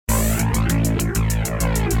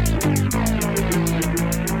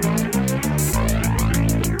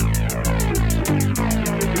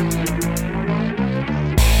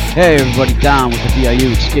Hey everybody, Don with the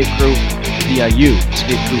DIU Escape Crew, DIU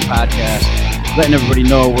Escape Crew podcast. Letting everybody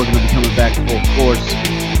know we're going to be coming back full force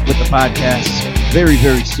with the podcast very,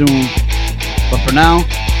 very soon. But for now,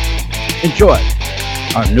 enjoy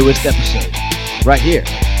our newest episode right here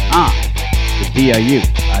on the DIU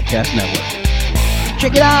Podcast Network.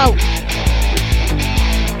 Check it out!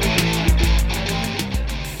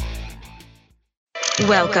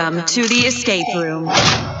 Welcome to the Escape Room.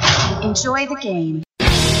 Enjoy the game.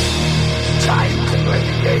 Time to play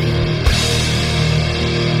the game.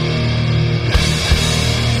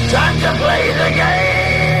 Time to play the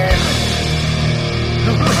game.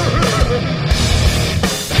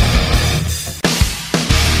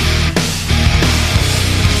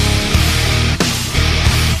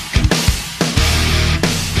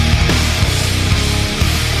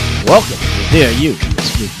 Welcome to the DIU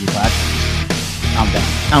Escape Crew podcast. I'm Don.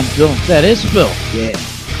 I'm Phil. That is Phil. Yeah.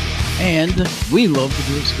 And we love to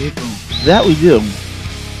do escape rooms. That we do.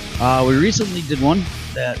 We recently did one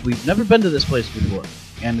that we've never been to this place before.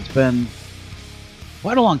 And it's been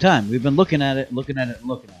quite a long time. We've been looking at it.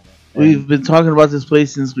 We've been talking about this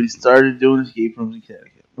place since we started doing escape rooms in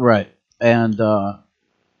Connecticut. Right. And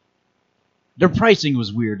their pricing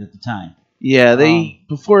was weird at the time. Yeah,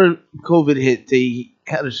 before COVID hit, they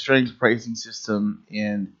had a strange pricing system,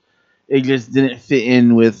 and it just didn't fit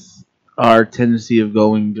in with our tendency of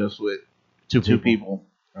going just with two people.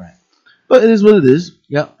 Right. But it is what it is.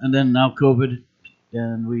 Yeah. And then now COVID,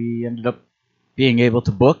 and we ended up being able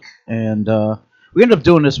to book, and we ended up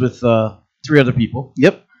doing this with 3 other people.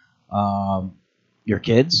 Yep. Your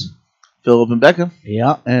kids. Philip and Becca.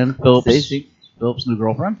 Yeah, and Philip's new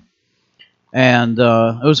girlfriend. And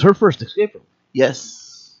it was her first escape room.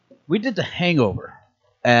 Yes. We did The Hangover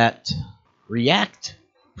at React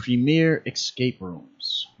Premier Escape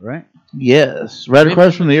Rooms, right? Yes. Right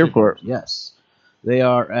across from the airport. Yes. They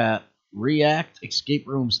are at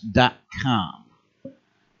reactescaperooms.com.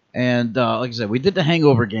 And like I said, we did the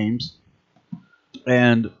Hangover games.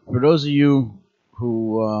 And for those of you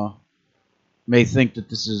who may think that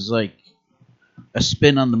this is like a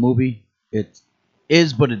spin on the movie, it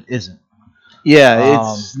is, but it isn't. Yeah,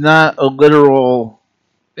 it's not a literal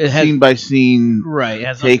scene by scene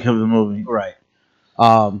take of the movie. Right.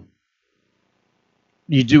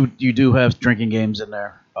 You do have drinking games in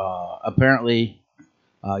there. Apparently,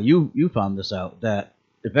 you found this out, that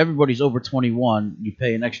if everybody's over 21, you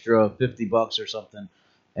pay an extra $50 or something,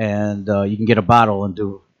 and you can get a bottle and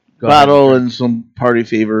do and some party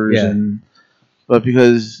favors. Yeah. But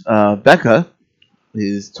because Becca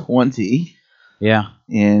is 20, yeah,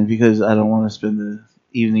 and because I don't want to spend the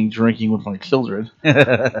evening drinking with my children,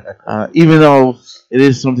 even though it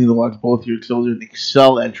is something to watch both your children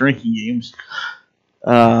excel at drinking games.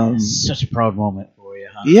 It's such a proud moment for you,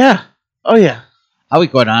 huh? Yeah. Oh, yeah. I'll be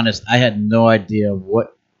quite honest. I had no idea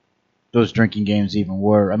what those drinking games even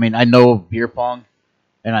were. I mean, I know of beer pong,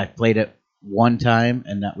 and I played it one time,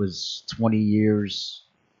 and that was 20 years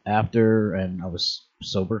after, and I was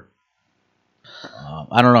sober.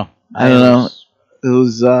 I don't know. I don't know. It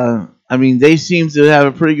was, I mean, they seem to have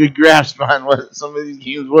a pretty good grasp on what some of these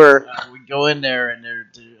games were. We go in there, and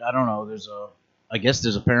I don't know, I guess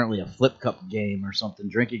there's apparently a flip cup game or something,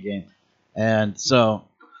 drinking game. And so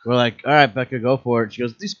we're like, all right, Becca, go for it. She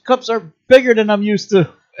goes, these cups are bigger than I'm used to.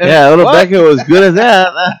 And yeah, little Becca was good at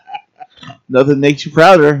that. Nothing makes you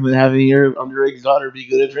prouder than having your underage daughter be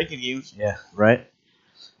good at drinking games. Yeah, right.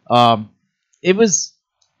 This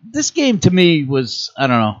game to me was, I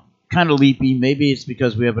don't know, kind of leapy. Maybe it's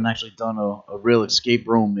because we haven't actually done a real escape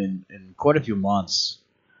room in quite a few months.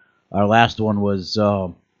 Our last one was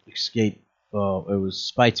Escape. It was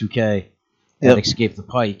Spy 2K and Escape the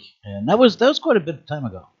Pike, and that was quite a bit of time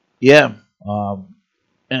ago. Yeah.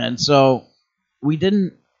 And so we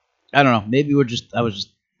didn't. I don't know. Maybe I was just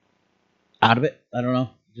out of it. I don't know.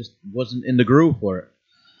 Just wasn't in the groove for it.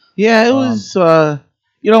 Yeah, it was. You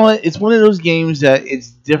know what? It's one of those games that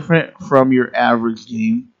it's different from your average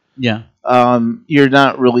game. Yeah. You're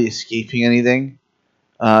not really escaping anything.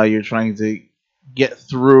 You're trying to get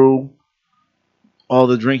through all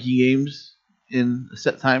the drinking games in a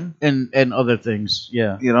set time and other things.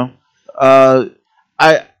 Yeah. You know,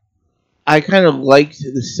 I kind of liked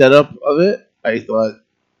the setup of it. I thought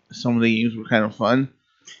some of the games were kind of fun,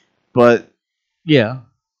 but yeah,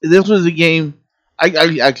 this was a game. I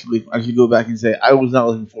should go back and say I was not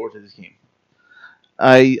looking forward to this game.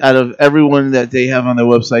 Out of everyone that they have on their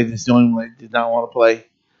website, this is the only one I did not want to play,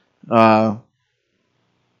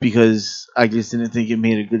 because I just didn't think it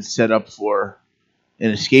made a good setup for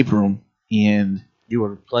an escape room, and you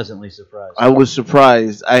were pleasantly surprised. I was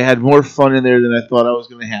surprised. I had more fun in there than I thought I was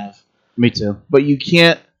going to have. Me too. But you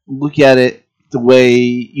can't look at it the way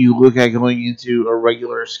you look at going into a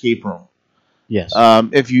regular escape room. Yes.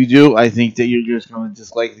 If you do, I think that you're just going to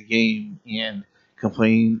dislike the game and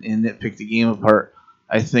complain and nitpick the game apart.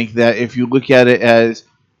 I think that if you look at it as,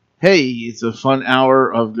 hey, it's a fun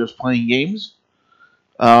hour of just playing games,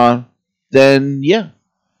 then yeah.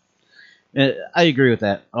 I agree with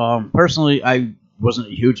that. Personally, I wasn't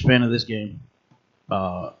a huge fan of this game.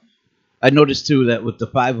 I noticed too that with the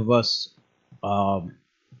 5 of us, normally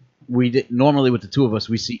with the 2 of us,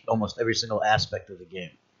 we see almost every single aspect of the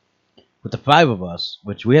game. With the 5 of us,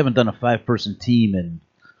 which we haven't done a 5-person team in,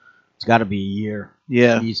 it's got to be a year,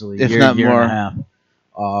 easily, if year, not year more. and a half.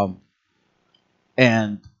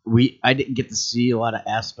 And I didn't get to see a lot of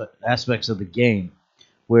aspects of the game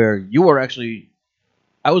where you were actually.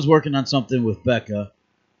 I was working on something with Becca.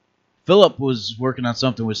 Philip was working on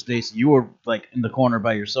something with Stacy. You were like in the corner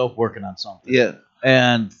by yourself working on something. Yeah.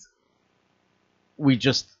 And we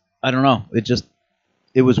just, I don't know.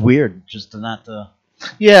 It was weird just to not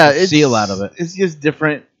see a lot of it. It's just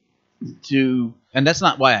different to. And that's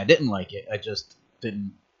not why I didn't like it. I just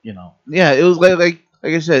didn't, Yeah, it was like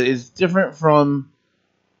I said, it's different from.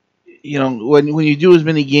 When you do as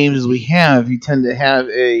many games as we have, you tend to have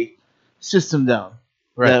a system down.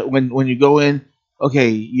 Right. That when you go in, okay,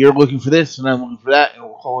 you're looking for this, and I'm looking for that, and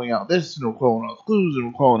we're calling out this, and we're calling out clues, and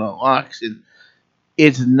we're calling out locks, and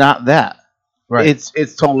it's not that. Right.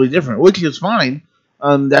 It's totally different, which is fine.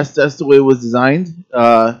 That's the way it was designed.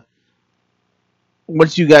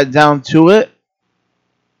 Once you got down to it,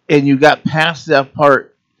 and you got past that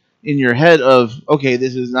part in your head of, okay,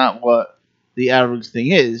 this is not what the average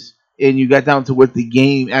thing is, and you got down to what the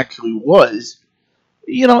game actually was,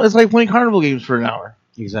 it's like playing carnival games for an hour.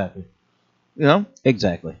 Exactly.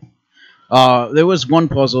 Exactly. There was one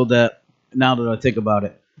puzzle that, now that I think about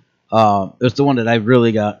it, it was the one that I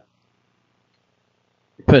really got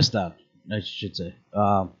pissed on, I should say.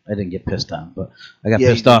 I didn't get pissed on, but I got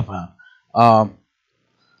pissed off on.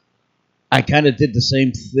 I kind of did the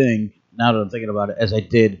same thing, now that I'm thinking about it, as I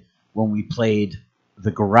did when we played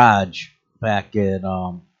the garage back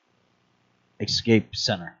in Escape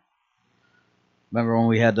Center. Remember when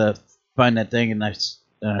we had to find that thing and I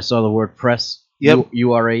saw the word press? Yep.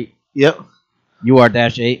 UR8? Yep.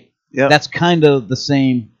 UR-8? Yep. That's kind of the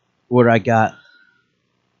same where I got.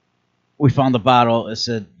 We found the bottle. It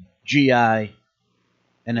said GI and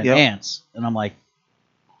then ants. And I'm like,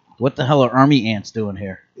 what the hell are army ants doing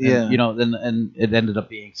here? Yeah. And, and it ended up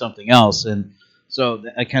being something else. And so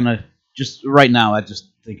I kind of just, right now, I just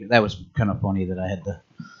think that was kind of funny that I had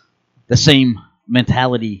the same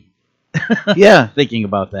mentality. Yeah. Thinking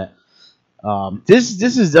about that.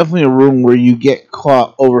 This is definitely a room where you get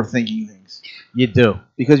caught overthinking things. You do.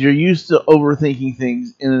 Because you're used to overthinking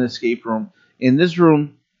things in an escape room. And this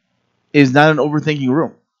room is not an overthinking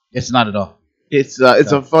room. It's not at all. It's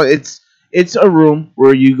a room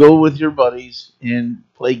where you go with your buddies and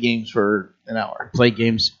play games for an hour. Play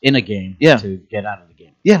games in a game to get out of the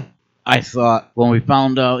game. Yeah. I thought when we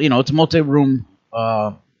found out, it's a multi-room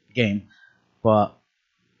game, but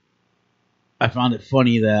I found it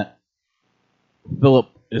funny that Philip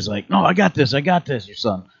is like, no, I got this, your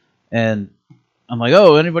son. And I'm like,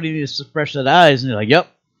 oh, anybody needs to fresh set eyes? And he's like, yep.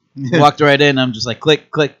 Walked right in. I'm just like,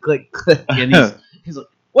 click, click, click, click. And he's like,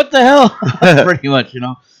 what the hell? Pretty much,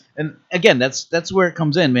 And again, that's where it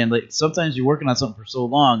comes in, man. Like sometimes you're working on something for so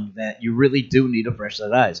long that you really do need a fresh set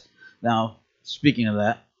of eyes. Now, speaking of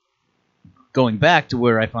that, going back to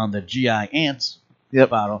where I found the GI ants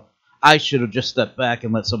bottle, I should have just stepped back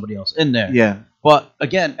and let somebody else in there. Yeah. But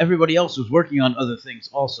again, everybody else was working on other things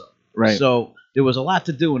also. Right. So there was a lot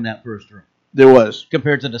to do in that first room. There was.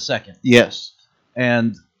 Compared to the second. Yes.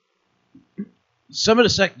 And some of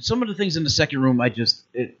the things in the second room,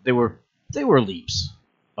 they were leaps.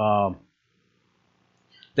 That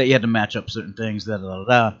you had to match up certain things,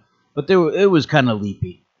 but it was kind of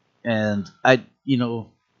leapy. And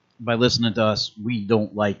by listening to us, we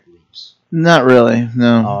don't like leaps. Not really,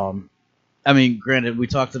 no. I mean, granted, we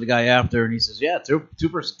talked to the guy after, and he says, yeah,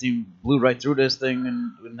 two-person team blew right through this thing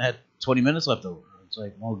and had 20 minutes left over. It's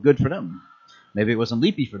like, well, good for them. Maybe it wasn't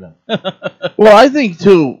leapy for them. Well, I think,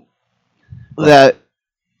 too, that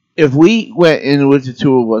if we went in with the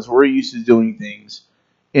two of us, we're used to doing things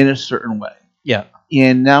in a certain way. Yeah.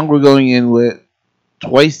 And now we're going in with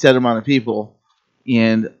twice that amount of people,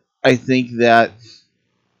 and I think that,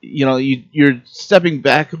 you're stepping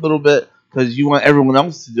back a little bit because you want everyone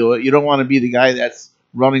else to do it. You don't want to be the guy that's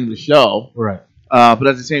running the show. Right. But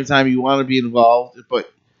at the same time, you want to be involved.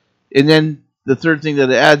 And then the third thing that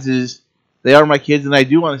it adds is they are my kids, and I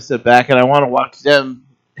do want to step back, and I want to watch them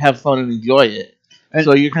have fun and enjoy it. And-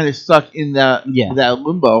 so you're kind of stuck in that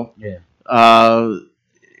limbo. Yeah.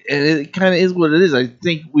 And it kind of is what it is. I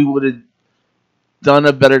think we would have done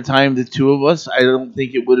a better time, the two of us. I don't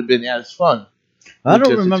think it would have been as fun. I with don't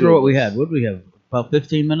just the remember two what of we us. had. What did we have? About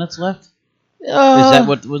 15 minutes left? Is that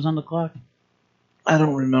what was on the clock? I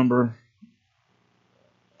don't remember.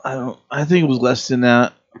 I think it was less than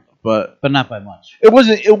that, but But not by much. it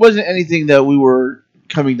wasn't anything that we were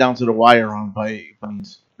coming down to the wire on by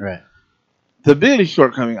means. Right. The biggest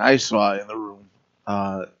shortcoming I saw in the room,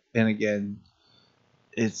 and again,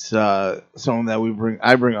 it's something that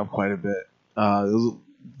I bring up quite a bit. It was a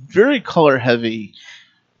very color heavy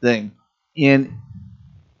thing, and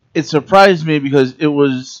it surprised me because it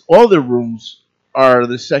was all the rooms are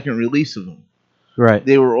the second release of them. Right.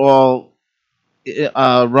 They were all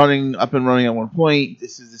running up and running at one point.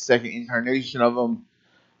 This is the second incarnation of them,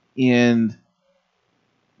 and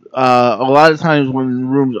a lot of times when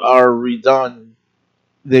rooms are redone,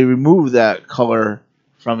 they remove that color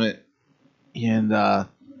from it, and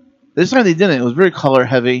this time they didn't. It was very color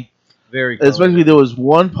heavy. Very Especially there was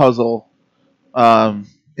one puzzle in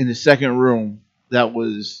the second room that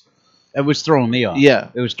was It was throwing me off. yeah.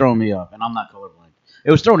 It was throwing me off, and I'm not colorblind.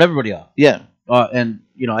 It was throwing everybody off. Yeah. And,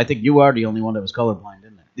 I think you are the only one that was colorblind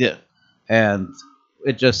in there. Yeah. And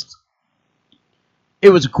it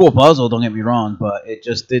was a cool puzzle, don't get me wrong, but it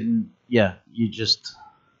just didn't, it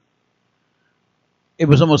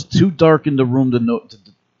was almost too dark in the room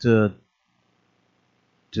to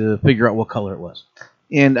figure out what color it was.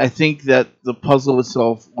 And I think that the puzzle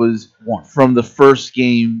itself was Warm. from the first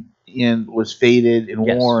game and was faded and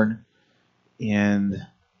Yes. worn. And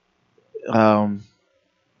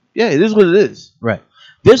it is what it is. Right.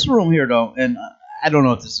 This room here, though, and I don't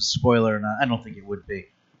know if this is a spoiler or not. I don't think it would be.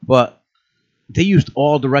 But they used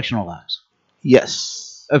all directional locks.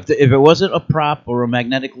 Yes. If it wasn't a prop or a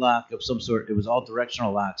magnetic lock of some sort, it was all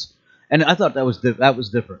directional locks. And I thought that was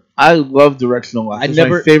different. I love directional locks. It's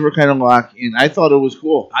my favorite kind of lock, and I thought it was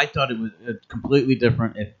cool. I thought it was completely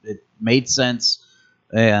different. It made sense,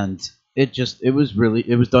 and it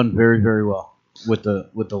was done very, very well with the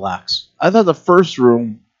locks. I thought the first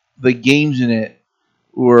room, the games in it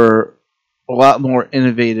were a lot more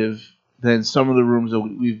innovative than some of the rooms that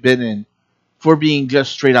we've been in for being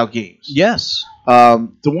just straight out games. Yes.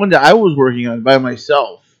 The one that I was working on by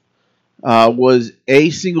myself was a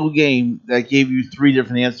single game that gave you 3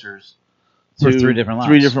 different answers For to 3 different locks.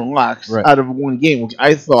 3 different locks Right. out of one game, which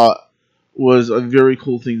I thought was a very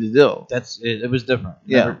cool thing to do. It was different.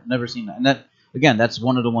 Yeah. Never seen that. And that, again, that's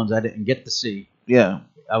one of the ones I didn't get to see. Yeah.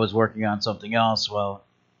 I was working on something else. Well,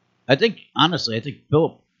 I think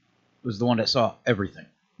Philip was the one that saw everything.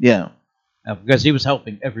 Yeah. Because he was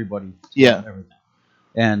helping everybody. Yeah. Everything.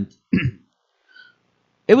 And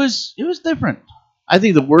it was different. I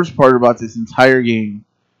think the worst part about this entire game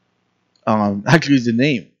actually is the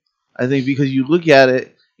name. I think because you look at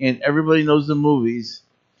it and everybody knows the movies,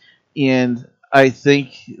 and I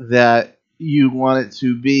think that you want it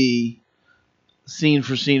to be scene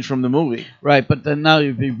for scene from the movie. Right, but then now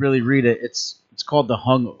if you really read it, it's called the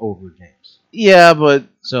Hungover Games. Yeah, but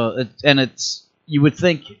So it's you would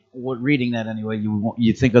think reading that anyway,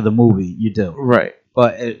 you think of the movie, you do. right.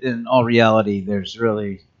 But in all reality, there's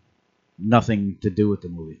really nothing to do with the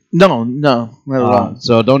movie. No, not at all.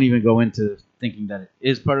 So don't even go into thinking that it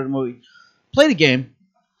is part of the movie. Play the game.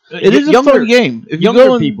 It is a fun game. If you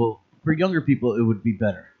go in, For younger people, it would be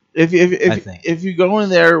better. I think. if you go in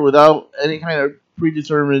there without any kind of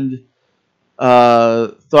predetermined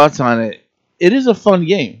thoughts on it, it is a fun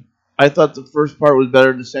game. I thought the first part was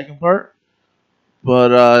better than the second part,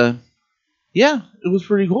 but it was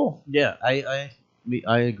pretty cool. Yeah, I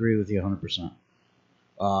agree with you 100%.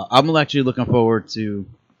 I'm actually looking forward to.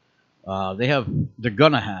 They're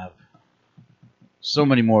gonna have so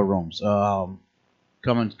many more rooms.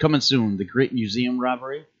 Coming soon. The Great Museum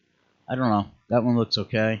Robbery. I don't know. That one looks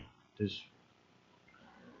okay. There's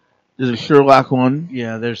a Sherlock one.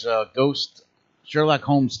 Yeah, there's a Ghost Sherlock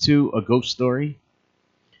Holmes 2, A Ghost Story,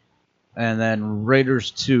 and then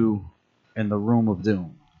Raiders 2 and the Rooms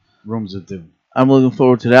of Doom. I'm looking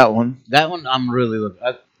forward to that one. That one I'm really looking.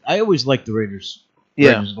 I always like the Raiders.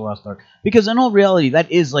 Yeah. Raiders of the Lost Ark, because in all reality,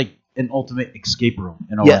 that is like an ultimate escape room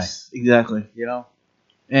in a way. Yes, exactly.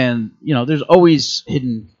 And there's always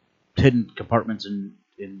hidden compartments in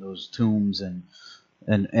those tombs and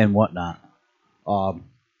whatnot.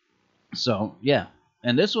 So yeah,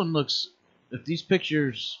 and this one looks. If these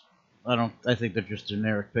pictures, I think they're just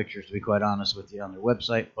generic pictures, to be quite honest with you, on their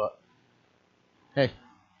website. But hey,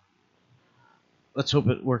 let's hope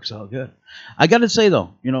it works out good. I got to say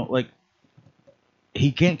though,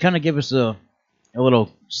 he can't kind of give us a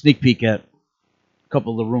little sneak peek at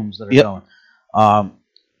couple of the rooms that are Yep. going.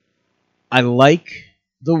 I like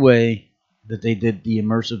the way that they did the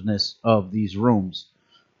immersiveness of these rooms,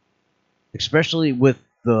 especially with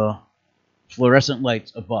the fluorescent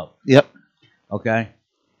lights above. Yep. Okay?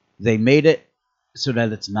 They made it so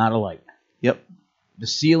that it's not a light. Yep. The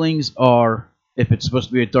ceilings are, if it's supposed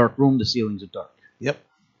to be a dark room, the ceilings are dark. Yep.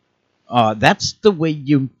 That's the way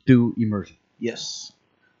you do immersion. Yes.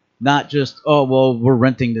 Not just, oh, well, we're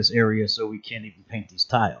renting this area so we can't even paint these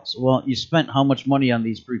tiles. Well, you spent how much money on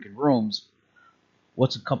these freaking rooms?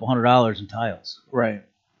 What's a couple $100 in tiles? Right.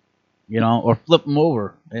 You know, or flip them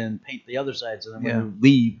over and paint the other side so then when you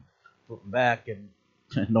leave, flip them back and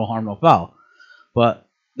no harm, no foul. But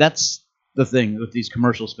that's the thing with these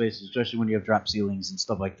commercial spaces, especially when you have drop ceilings and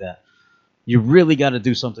stuff like that. You really got to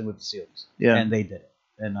do something with the ceilings. Yeah. And they did it.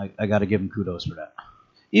 And I got to give them kudos for that.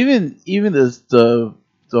 Even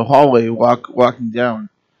the hallway walking down.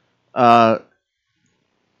 I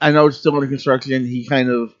know it's still under construction. He kind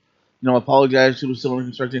of, apologized. It was still under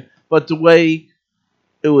construction, but the way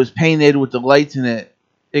it was painted with the lights in it,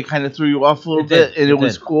 it kind of threw you off a little bit, and it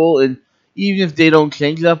was cool. And even if they don't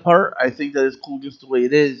change that part, I think that it's cool just the way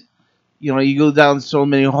it is. You go down so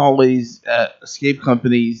many hallways at escape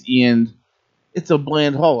companies, and it's a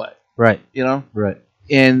bland hallway. Right. Right.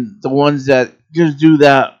 And the ones that just do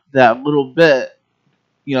that little bit,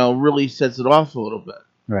 really sets it off a little bit.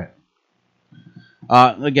 Right.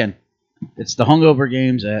 Again, it's the Hungover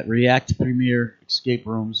Games at React Premier Escape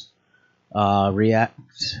Rooms.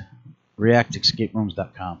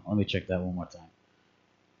 ReactEscapeRooms.com. Let me check that one more time.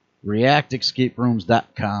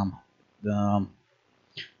 ReactEscapeRooms.com.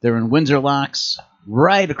 They're in Windsor Locks,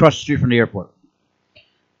 right across the street from the airport.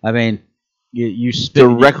 I mean, you spit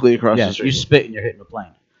directly across the street. You spit and you're hitting the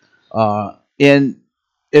plane. And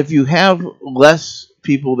if you have less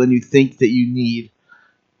people than you think that you need,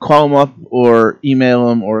 call them up or email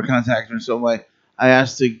them or contact them. So I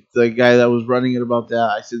asked the guy that was running it about that.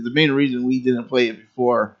 I said the main reason we didn't play it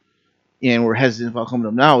before and we're hesitant about coming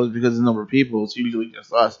up now is because of the number of people. It's usually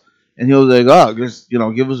just us. And he was like, oh, just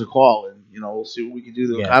give us a call and we'll see what we can do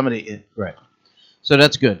to accommodate it. Right. So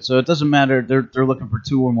that's good. So it doesn't matter. They're looking for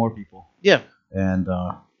 2 or more people. Yeah. And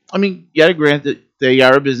I mean, you gotta grant that they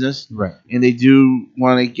are a business, right? And they do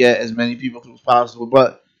want to get as many people through as possible.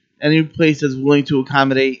 But any place that's willing to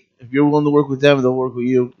accommodate, if you're willing to work with them, they'll work with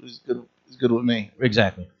you. It's good with me.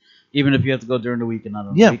 Exactly. Even if you have to go during the week and not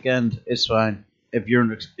on the weekend, it's fine. If you're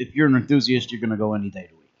an enthusiast, you're gonna go any day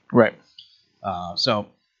of the week. Right. So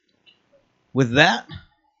with that,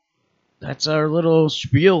 that's our little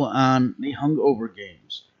spiel on the Hungover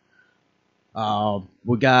Games.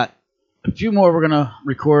 We got a few more we're going to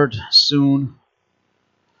record soon.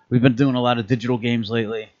 We've been doing a lot of digital games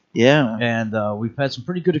lately. Yeah. And we've had some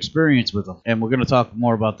pretty good experience with them. And we're going to talk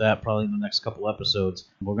more about that probably in the next couple episodes.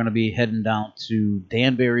 We're going to be heading down to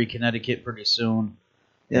Danbury, Connecticut pretty soon.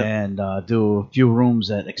 Yep. And do a few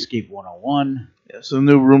rooms at Escape 101. Yeah, some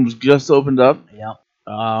new rooms just opened up. Yeah.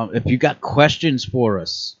 If you got questions for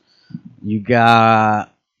us, you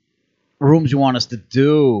got rooms you want us to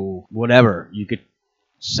do, whatever, you could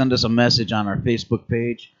send us a message on our Facebook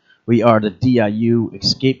page. We are the DIU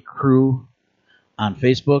Escape Crew on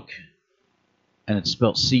Facebook, and it's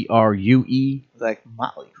spelled CRUE. Like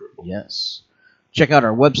Motley Crue. Yes. Check out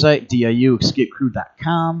our website,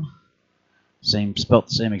 DIUEscapeCrew.com. Spelled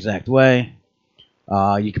the same exact way.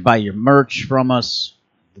 You can buy your merch from us,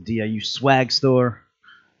 the DIU swag store.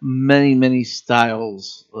 Many, many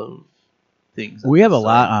styles of things. We have a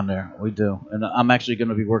lot on there. We do. And I'm actually going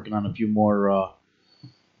to be working on a few more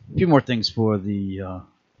things for the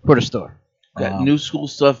store. Got new school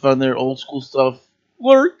stuff on there, old school stuff.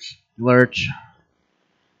 Lurch.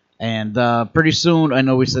 And pretty soon, I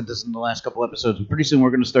know we said this in the last couple episodes, but pretty soon we're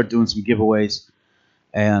going to start doing some giveaways.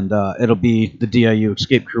 And it'll be the DIU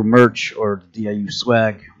Escape Crew merch or the DIU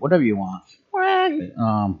swag, whatever you want.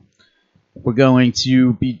 We're going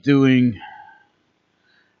to be doing...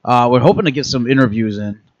 we're hoping to get some interviews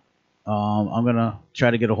in. I'm going to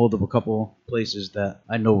try to get a hold of a couple places that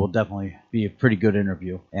I know will definitely be a pretty good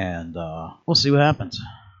interview. And we'll see what happens.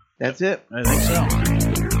 That's it. I think so.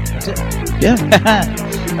 That's it. Yeah.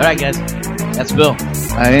 All right, guys. That's Bill.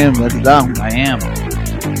 I am. That's Dom. I am.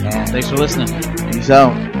 And thanks for listening. Peace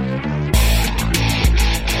out.